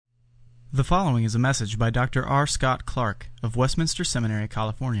The following is a message by Dr. R. Scott Clark of Westminster Seminary,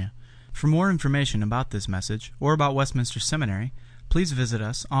 California. For more information about this message or about Westminster Seminary, please visit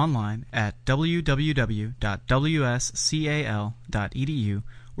us online at www.wscal.edu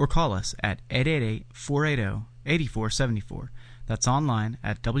or call us at 888-480-8474. That's online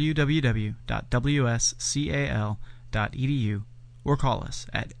at www.wscal.edu or call us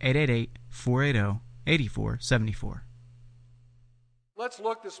at 888-480-8474. Let's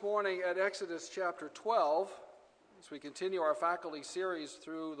look this morning at Exodus chapter 12 as we continue our faculty series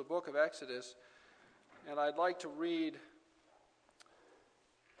through the book of Exodus. And I'd like to read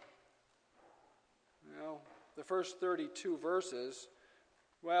the first 32 verses.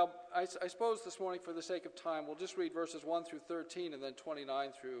 Well, I suppose this morning, for the sake of time, we'll just read verses 1 through 13 and then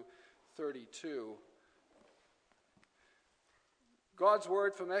 29 through 32. God's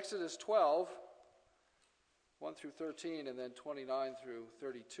word from Exodus 12, 1 through 13, and then 29 through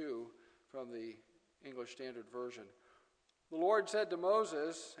 32 from the English Standard Version. The Lord said to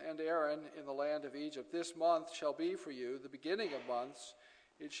Moses and Aaron in the land of Egypt, "This month shall be for you the beginning of months.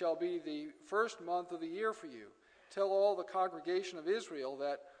 It shall be the first month of the year for you. Tell all the congregation of Israel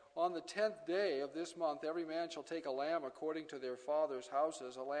that on the 10th day of this month every man shall take a lamb according to their father's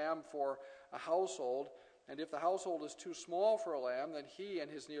houses, a lamb for a household. And if the household is too small for a lamb, then he and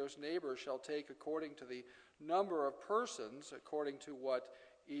his nearest neighbor shall take according to the number of persons, according to what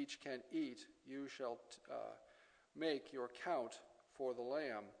each can eat. You shall make your count for the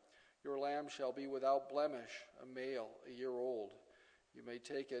lamb. Your lamb shall be without blemish, a male, a year old. You may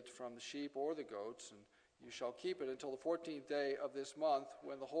take it from the sheep or the goats, and you shall keep it until the 14th day of this month,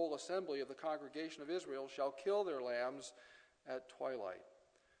 when the whole assembly of the congregation of Israel shall kill their lambs at twilight.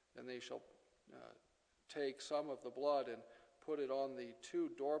 Then they shall take some of the blood and put it on the two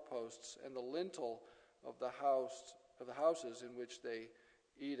doorposts and the lintel of the houses in which they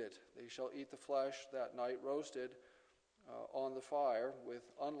eat it. They shall eat the flesh that night roasted on the fire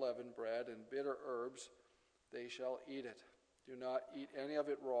with unleavened bread and bitter herbs. They shall eat it. Do not eat any of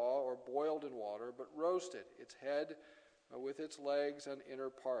it raw or boiled in water, but roast it, its head with its legs and inner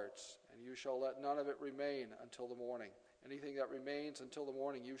parts. And you shall let none of it remain until the morning. Anything that remains until the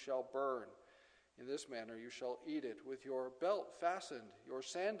morning you shall burn. In this manner you shall eat it with your belt fastened, your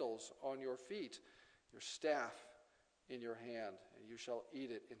sandals on your feet, your staff in your hand, and you shall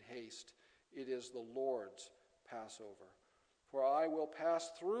eat it in haste. It is the Lord's Passover. For I will pass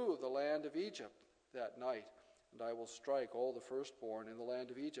through the land of Egypt that night, and I will strike all the firstborn in the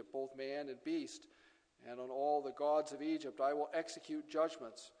land of Egypt, both man and beast, and on all the gods of Egypt I will execute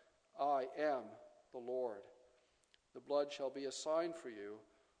judgments. I am the Lord. The blood shall be a sign for you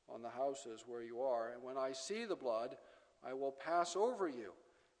on the houses where you are, and when I see the blood, I will pass over you,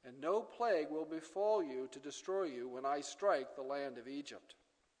 and no plague will befall you to destroy you when I strike the land of Egypt."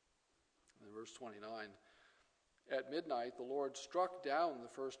 In verse 29, at midnight the Lord struck down the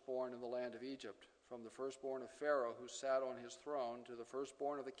firstborn in the land of Egypt, from the firstborn of Pharaoh who sat on his throne to the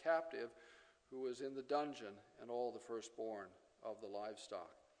firstborn of the captive who was in the dungeon, and all the firstborn of the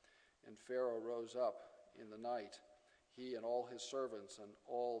livestock. And Pharaoh rose up in the night, he and all his servants and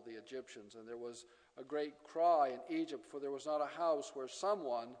all the Egyptians. And there was a great cry in Egypt, for there was not a house where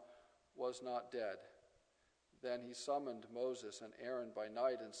someone was not dead. Then he summoned Moses and Aaron by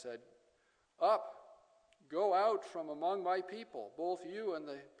night and said, "Up, go out from among my people, both you and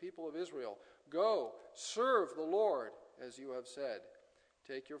the people of Israel. Go, serve the Lord, as you have said.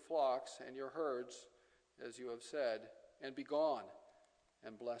 Take your flocks and your herds, as you have said, and be gone,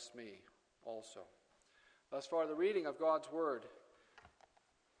 and bless me also." Thus far, the reading of God's word.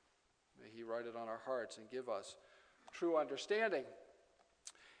 May he write it on our hearts and give us true understanding.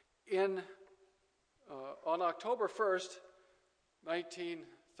 On October 1st,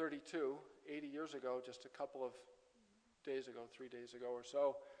 1932, 80 years ago, just a couple of days ago, 3 days ago or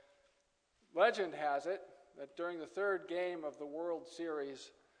so, legend has it that during the third game of the World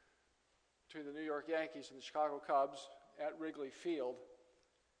Series between the New York Yankees and the Chicago Cubs at Wrigley Field,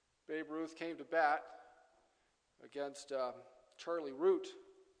 Babe Ruth came to bat against Charlie Root.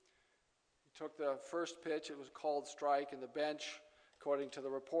 He took the first pitch. It was called strike, and the bench, according to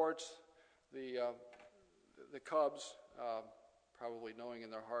the reports, the Cubs, probably knowing in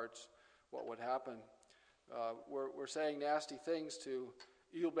their hearts what would happen, were saying nasty things to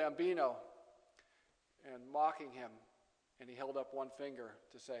Il Bambino and mocking him. And he held up one finger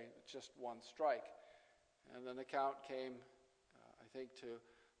to say, "It's just one strike." And then the count came, I think, to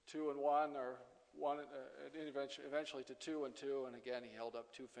 2-1, or eventually to 2-2, and again he held up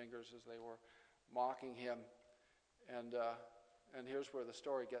two fingers as they were mocking him. And here's where the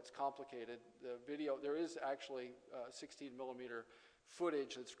story gets complicated. The video, there is actually 16 millimeter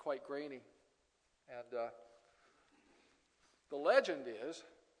footage that's quite grainy. And the legend is,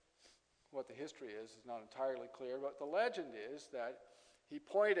 what the history is not entirely clear, but the legend is that he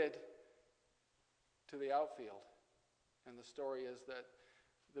pointed to the outfield. And the story is that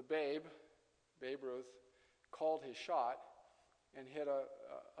the Babe Ruth, called his shot and hit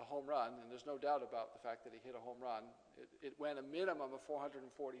a home run. And there's no doubt about the fact that he hit a home run. It went a minimum of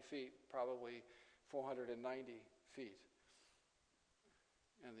 440 feet, probably 490 feet.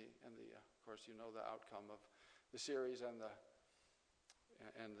 And of course, you know the outcome of the series and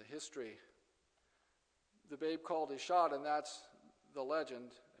the history. The Babe called his shot, and that's the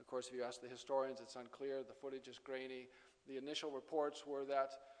legend. Of course, if you ask the historians, it's unclear. The footage is grainy. The initial reports were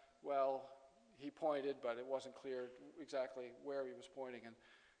that, well, he pointed, but it wasn't clear exactly where he was pointing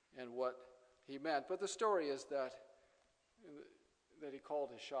and what he meant. But the story is that he called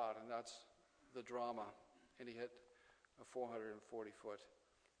his shot, and that's the drama. And he hit a 440-foot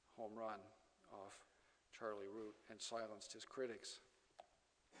home run off Charlie Root and silenced his critics.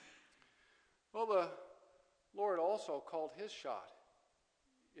 Well, the Lord also called his shot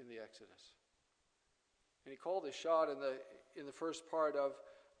in the Exodus. And he called his shot in the first part of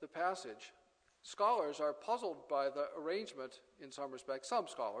the passage. Scholars are puzzled by the arrangement in some respects. Some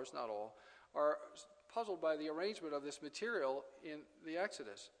scholars, not all, are puzzled by the arrangement of this material in the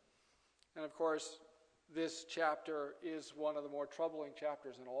Exodus. And of course, this chapter is one of the more troubling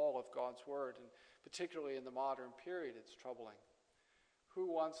chapters in all of God's Word, and particularly in the modern period, it's troubling.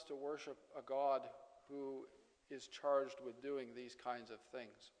 Who wants to worship a God who is charged with doing these kinds of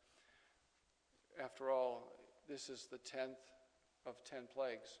things? After all, this is the 10th of 10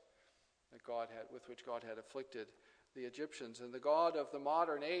 plagues with which God had afflicted the Egyptians. And the God of the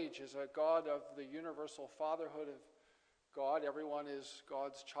modern age is a God of the universal fatherhood of God. Everyone is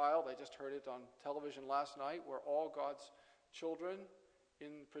God's child. I just heard it on television last night. We're all God's children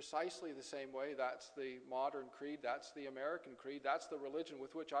in precisely the same way. That's the modern creed. That's the American creed. That's the religion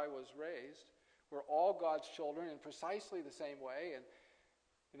with which I was raised. We're all God's children in precisely the same way.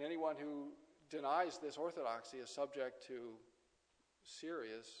 And anyone who denies this orthodoxy is subject to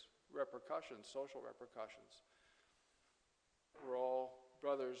serious repercussions, social repercussions. We're all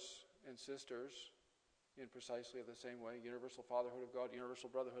brothers and sisters in precisely the same way. Universal fatherhood of God, universal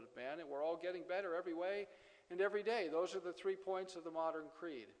brotherhood of man, and we're all getting better every way and every day. Those are the 3 points of the modern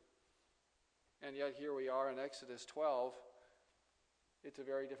creed. And yet here we are in Exodus 12. It's a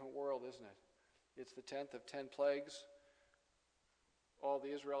very different world, isn't it? It's the 10th of 10 plagues. All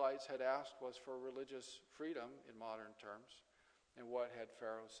the Israelites had asked was for religious freedom in modern terms. And what had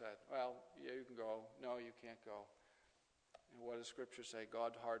Pharaoh said? Well, yeah, you can go. No, you can't go. And what does Scripture say?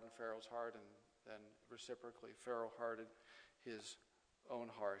 God hardened Pharaoh's heart, and then reciprocally, Pharaoh hardened his own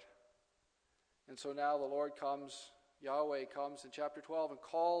heart. And so now the Lord comes, Yahweh comes in chapter 12 and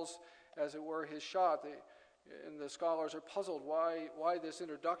calls, as it were, his shot. And the scholars are puzzled why this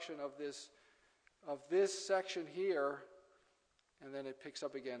introduction of this section here, and then it picks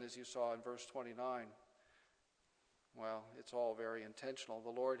up again, as you saw in verse 29. Well, it's all very intentional. The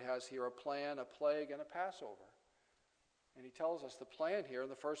Lord has here a plan, a plague, and a Passover. And he tells us the plan here in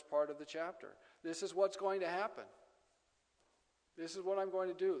the first part of the chapter. This is what's going to happen. This is what I'm going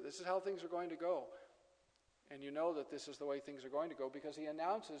to do. This is how things are going to go. And you know that this is the way things are going to go because he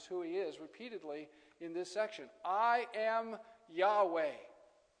announces who he is repeatedly in this section. I am Yahweh.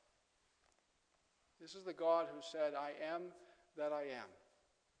 This is the God who said, I am that I am.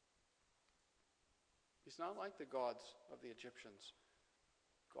 He's not like the gods of the Egyptians.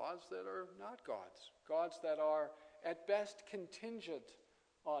 Gods that are not gods. Gods that are at best contingent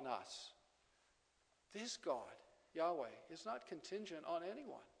on us. This God, Yahweh, is not contingent on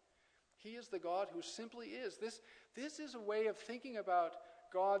anyone. He is the God who simply is. This is a way of thinking about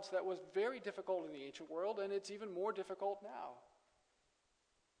gods that was very difficult in the ancient world, and it's even more difficult now.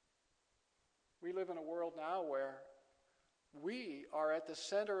 We live in a world now where we are at the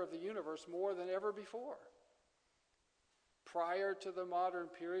center of the universe more than ever before. Prior to the modern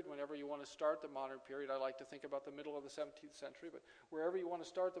period, whenever you want to start the modern period, I like to think about the middle of the 17th century, but wherever you want to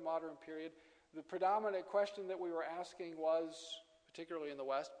start the modern period, the predominant question that we were asking was, particularly in the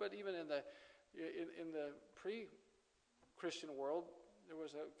West, but even in the pre-Christian world, there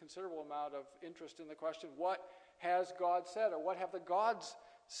was a considerable amount of interest in the question, what has God said, or what have the gods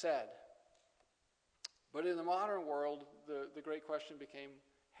said? But in the modern world, the great question became,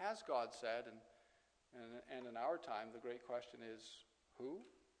 has God said? And in our time, the great question is, who?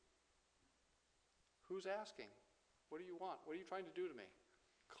 Who's asking? What do you want? What are you trying to do to me?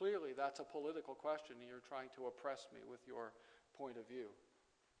 Clearly, that's a political question, and you're trying to oppress me with your point of view.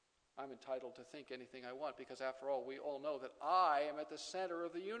 I'm entitled to think anything I want, because after all, we all know that I am at the center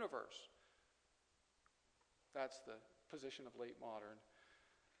of the universe. That's the position of late modern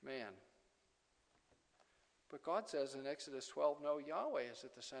man. But God says in Exodus 12, no, Yahweh is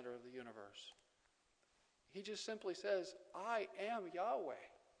at the center of the universe. He just simply says, I am Yahweh.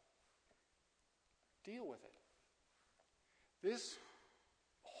 Deal with it. This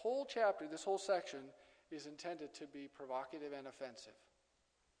whole chapter, this whole section, is intended to be provocative and offensive.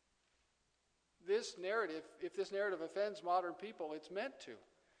 This narrative, if this narrative offends modern people, it's meant to.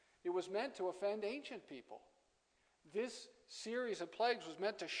 It was meant to offend ancient people. This series of plagues was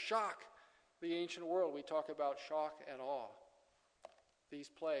meant to shock the ancient world. We talk about shock and awe. These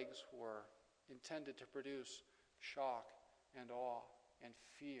plagues were intended to produce shock and awe and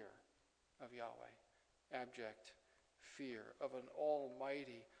fear of Yahweh. Abject fear of an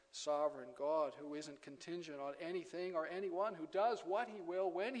almighty, sovereign God who isn't contingent on anything or anyone, who does what he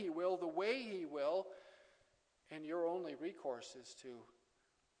will, when he will, the way he will, and your only recourse is to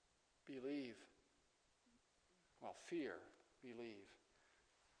believe, fear, believe,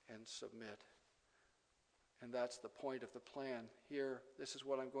 and submit. And that's the point of the plan. Here, this is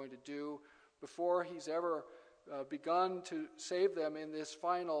what I'm going to do. Before he's ever begun to save them in this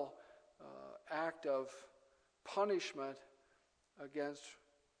final act of punishment against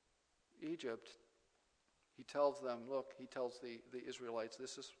Egypt, he tells them, look, he tells the Israelites,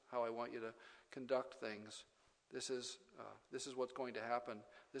 this is how I want you to conduct things. This is what's going to happen.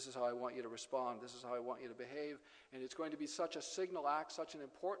 This is how I want you to respond. This is how I want you to behave. And it's going to be such a signal act, such an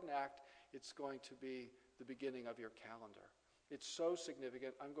important act, it's going to be the beginning of your calendar. It's so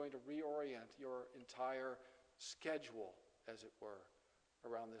significant, I'm going to reorient your entire schedule, as it were,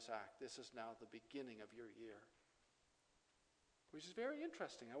 around this act. This is now the beginning of your year. Which is very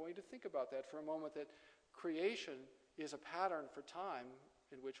interesting. I want you to think about that for a moment, that creation is a pattern for time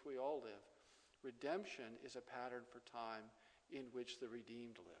in which we all live. Redemption is a pattern for time in which the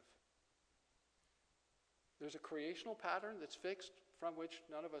redeemed live. There's a creational pattern that's fixed, from which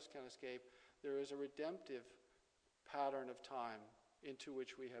none of us can escape. There is a redemptive pattern of time into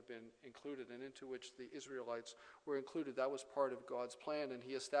which we have been included and into which the Israelites were included. That was part of God's plan. And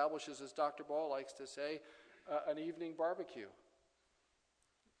he establishes, as Dr. Ball likes to say, an evening barbecue,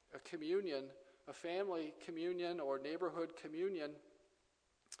 a communion, a family communion or neighborhood communion,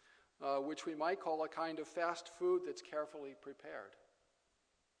 which we might call a kind of fast food that's carefully prepared.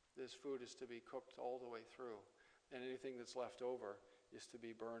 This food is to be cooked all the way through, and anything that's left over is to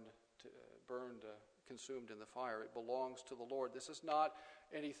be consumed in the fire. It belongs to the Lord. This is not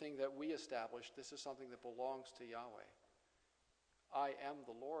anything that we established. This is something that belongs to Yahweh. I am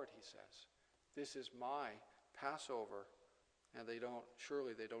the Lord, he says. This is my Passover. And they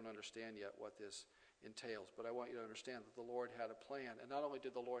don't understand yet what this entails. But I want you to understand that the Lord had a plan. And not only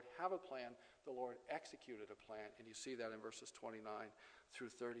did the Lord have a plan, the Lord executed a plan. And you see that in verses 29 through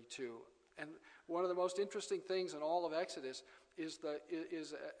 32. And one of the most interesting things in all of Exodus is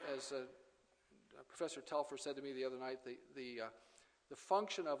as Professor Telfer said to me the other night, the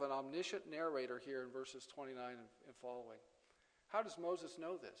function of an omniscient narrator here in verses 29 and following. How does Moses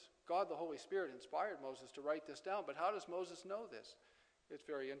know this? God, the Holy Spirit, inspired Moses to write this down, but how does Moses know this? It's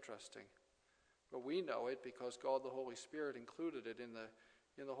very interesting. But we know it because God, the Holy Spirit, included it in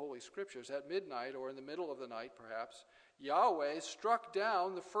the Holy Scriptures. At midnight, or in the middle of the night perhaps, Yahweh struck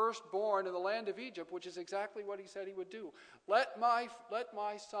down the firstborn in the land of Egypt, which is exactly what he said he would do. Let my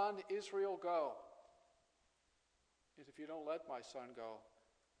son Israel go. And if you don't let my son go,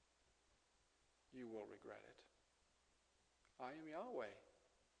 you will regret it. I am Yahweh.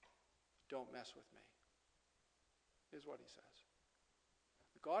 Don't mess with me, is what he says.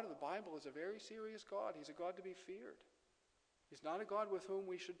 The God of the Bible is a very serious God. He's a God to be feared. He's not a God with whom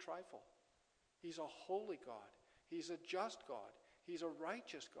we should trifle. He's a holy God. He's a just God. He's a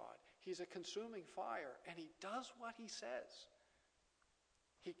righteous God. He's a consuming fire, and he does what he says.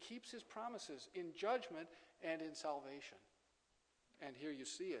 He keeps his promises in judgment and in salvation. And here you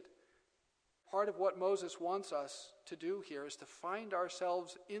see it. Part of what Moses wants us to do here is to find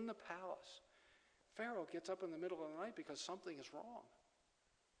ourselves in the palace. Pharaoh gets up in the middle of the night because something is wrong.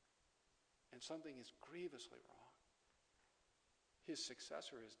 And something is grievously wrong. His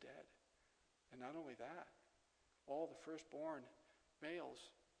successor is dead. And not only that, all the firstborn males,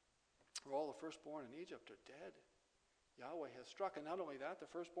 or all the firstborn in Egypt, are dead. Yahweh has struck. And not only that, the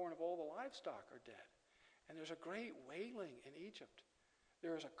firstborn of all the livestock are dead. And there's a great wailing in Egypt.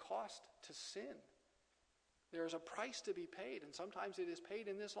 There is a cost to sin. There is a price to be paid, and sometimes it is paid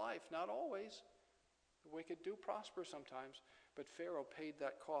in this life, not always. The wicked do prosper sometimes, but Pharaoh paid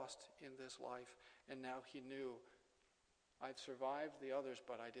that cost in this life, and now he knew I've survived the others,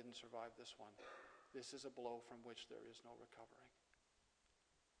 but I didn't survive this one. This is a blow from which there is no recovering.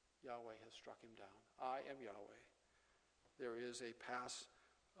 Yahweh has struck him down. I am Yahweh. There is a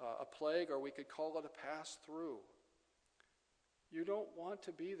plague, or we could call it a pass-through. You don't want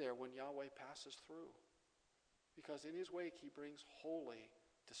to be there when Yahweh passes through, because in his wake he brings holy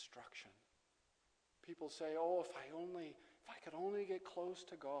destruction. People say, oh, if I could only get close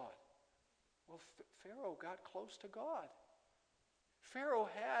to God. Well, Pharaoh got close to God. Pharaoh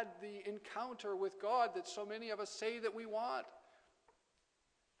had the encounter with God that so many of us say that we want.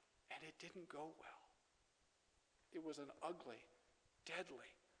 And it didn't go well. It was an ugly,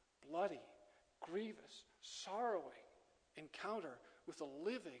 deadly, bloody, grievous, sorrowing encounter with a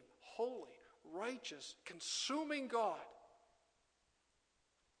living, holy, righteous, consuming God.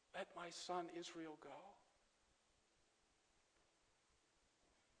 Let my son Israel go.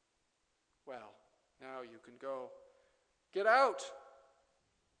 Well, now you can go. Get out!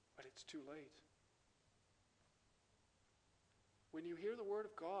 But it's too late. When you hear the word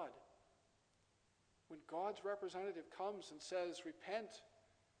of God, when God's representative comes and says, repent,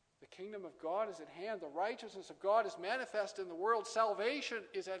 the kingdom of God is at hand, the righteousness of God is manifest in the world, salvation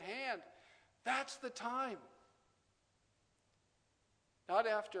is at hand, that's the time. Not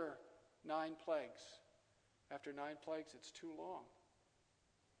after 9 plagues. After 9 plagues, it's too long.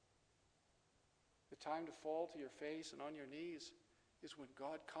 The time to fall to your face and on your knees is when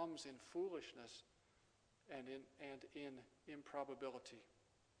God comes in foolishness and in improbability.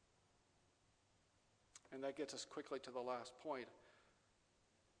 And that gets us quickly to the last point,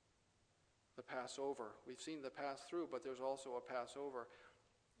 the Passover. We've seen the pass through, but there's also a Passover.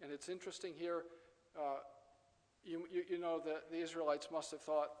 And it's interesting here, you know, the Israelites must have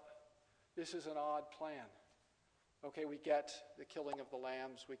thought, this is an odd plan. Okay, we get the killing of the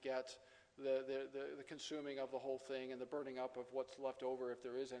lambs, we get the consuming of the whole thing and the burning up of what's left over, if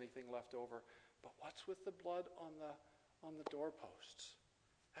there is anything left over. But what's with the blood on the doorposts?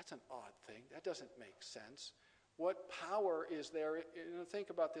 That's an odd thing. That doesn't make sense. What power is there? You know, think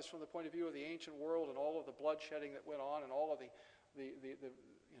about this from the point of view of the ancient world and all of the bloodshedding that went on and all of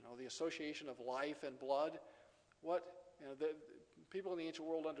the association of life and blood. The people in the ancient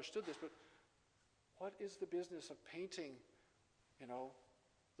world understood this, but what is the business of painting,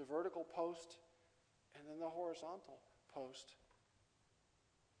 the vertical post and then the horizontal post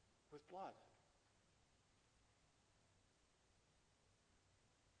with blood?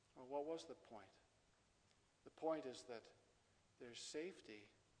 Well, what was the point? The point is that there's safety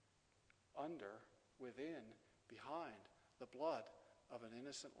under, within, behind the blood of an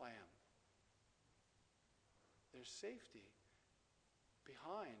innocent lamb. There's safety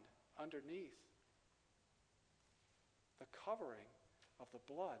behind, underneath the covering of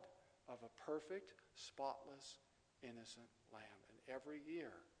the blood of a perfect, spotless, innocent lamb. And every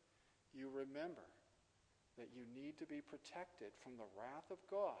year you remember that you need to be protected from the wrath of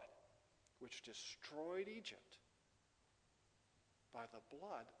God, which destroyed Egypt, by the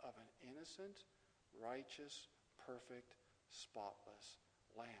blood of an innocent, righteous, perfect, spotless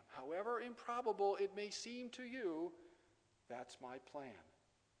lamb. However improbable it may seem to you, that's my plan.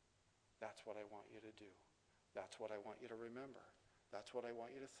 That's what I want you to do. That's what I want you to remember. That's what I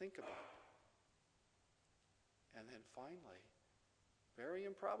want you to think about. And then finally, very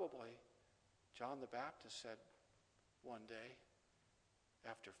improbably, John the Baptist said one day,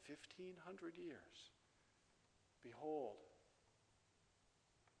 after 1,500 years, behold,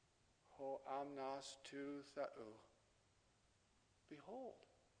 ho amnas tu tha'u, behold,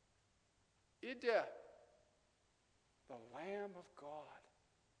 Ideh, the Lamb of God,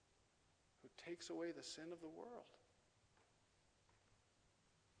 who takes away the sin of the world.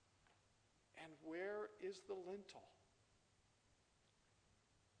 And where is the lintel?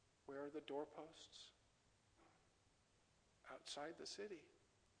 Where are the doorposts? Outside the city,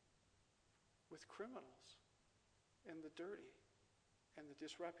 with criminals, and the dirty, and the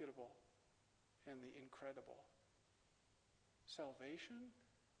disreputable, and the incredible. Salvation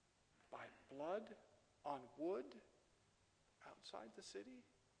by blood on wood outside the city?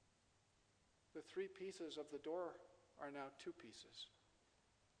 The 3 pieces of the door are now 2 pieces.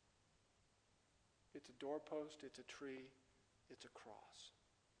 It's a doorpost, it's a tree, it's a cross.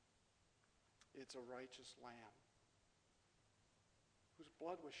 It's a righteous lamb whose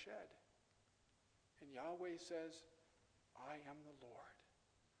blood was shed. And Yahweh says, I am the Lord.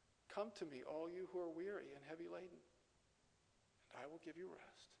 Come to me, all you who are weary and heavy laden, and I will give you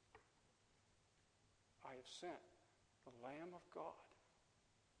rest. I have sent the Lamb of God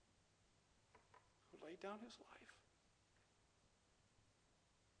who laid down his life.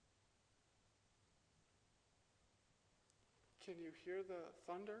 Can you hear the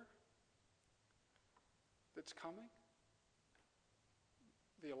thunder that's coming?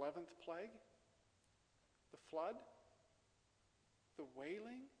 The 11th plague? The flood? The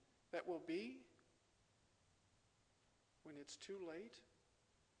wailing that will be when it's too late?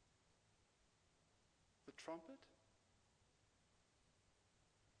 The trumpet?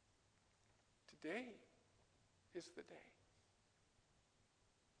 Today is the day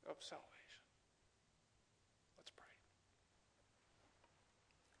of salvation. Let's pray.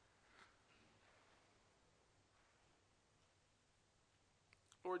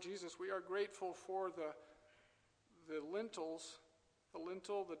 Lord Jesus, we are grateful for the lintels, the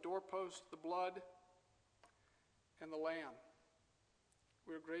lintel, the doorpost, the blood, and the lamb.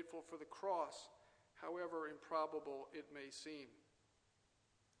 We are grateful for the cross, however improbable it may seem.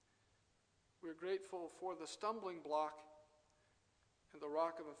 We are grateful for the stumbling block and the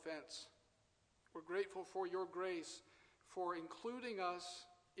rock of offense. We're grateful for your grace, for including us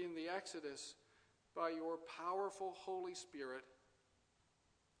in the Exodus by your powerful Holy Spirit,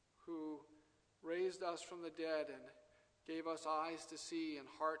 who raised us from the dead and gave us eyes to see and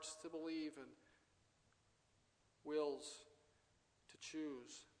hearts to believe and wills to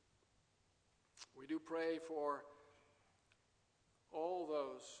choose. We do pray for all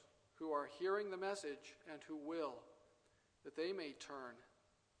those who are hearing the message and who will, that they may turn,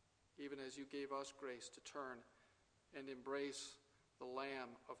 even as you gave us grace to turn and embrace the Lamb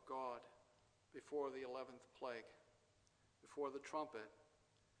of God before the 11th plague, before the trumpet,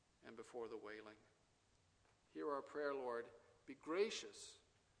 and before the wailing. Hear our prayer, Lord. Be gracious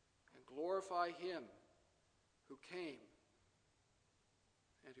and glorify him who came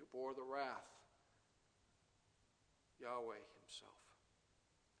and who bore the wrath, Yahweh himself.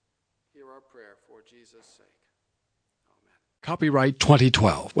 Hear our prayer for Jesus' sake. Amen. Copyright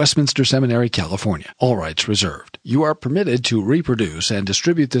 2012, Westminster Seminary, California. All rights reserved. You are permitted to reproduce and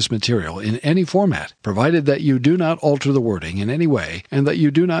distribute this material in any format, provided that you do not alter the wording in any way and that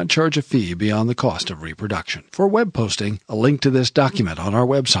you do not charge a fee beyond the cost of reproduction. For web posting, a link to this document on our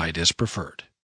website is preferred.